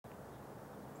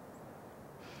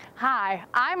Hi,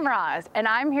 I'm Roz, and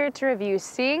I'm here to review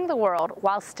Seeing the World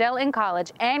While Still in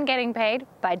College and Getting Paid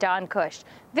by Don Cush.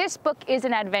 This book is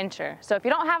an adventure, so if you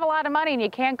don't have a lot of money and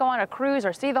you can't go on a cruise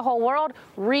or see the whole world,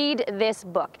 read this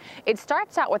book. It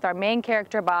starts out with our main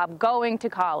character, Bob, going to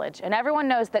college, and everyone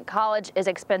knows that college is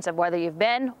expensive, whether you've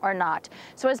been or not.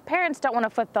 So his parents don't want to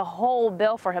foot the whole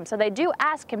bill for him, so they do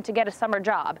ask him to get a summer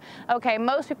job. Okay,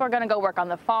 most people are going to go work on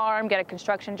the farm, get a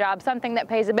construction job, something that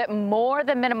pays a bit more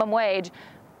than minimum wage.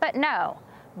 But no,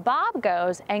 Bob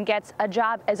goes and gets a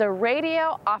job as a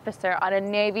radio officer on a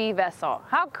Navy vessel.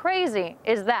 How crazy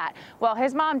is that? Well,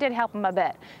 his mom did help him a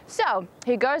bit. So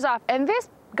he goes off, and this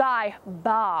guy,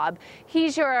 Bob,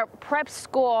 he's your prep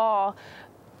school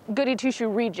goody two-shoe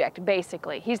reject,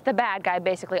 basically. He's the bad guy,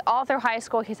 basically. All through high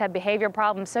school, he's had behavior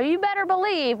problems, so you better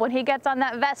believe when he gets on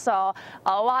that vessel,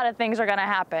 a lot of things are gonna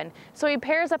happen. So he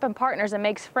pairs up and partners and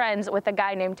makes friends with a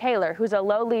guy named Taylor, who's a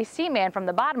lowly seaman from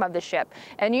the bottom of the ship.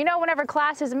 And you know, whenever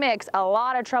classes mix, a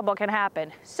lot of trouble can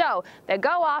happen. So they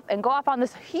go off on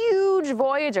this huge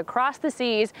voyage across the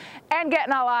seas and get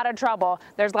in a lot of trouble.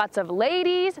 There's lots of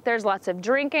ladies, there's lots of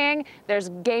drinking, there's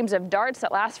games of darts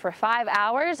that last for 5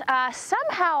 hours.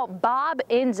 Somehow Bob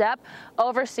ends up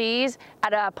overseas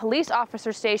at a police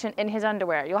officer station in his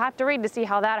underwear. You'll have to read to see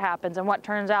how that happens and what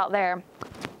turns out there.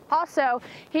 Also,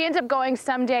 he ends up going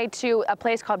someday to a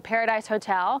place called Paradise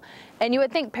Hotel, and you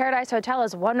would think Paradise Hotel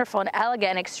is wonderful and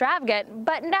elegant and extravagant,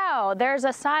 but no, there's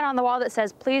a sign on the wall that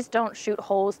says, "Please don't shoot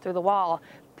holes through the wall."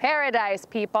 Paradise,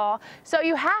 people. So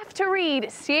you have to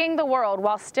read Seeing the World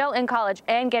While Still in College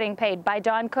and Getting Paid by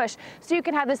Don Cush so you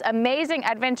can have this amazing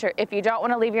adventure if you don't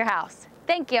want to leave your house.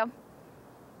 Thank you.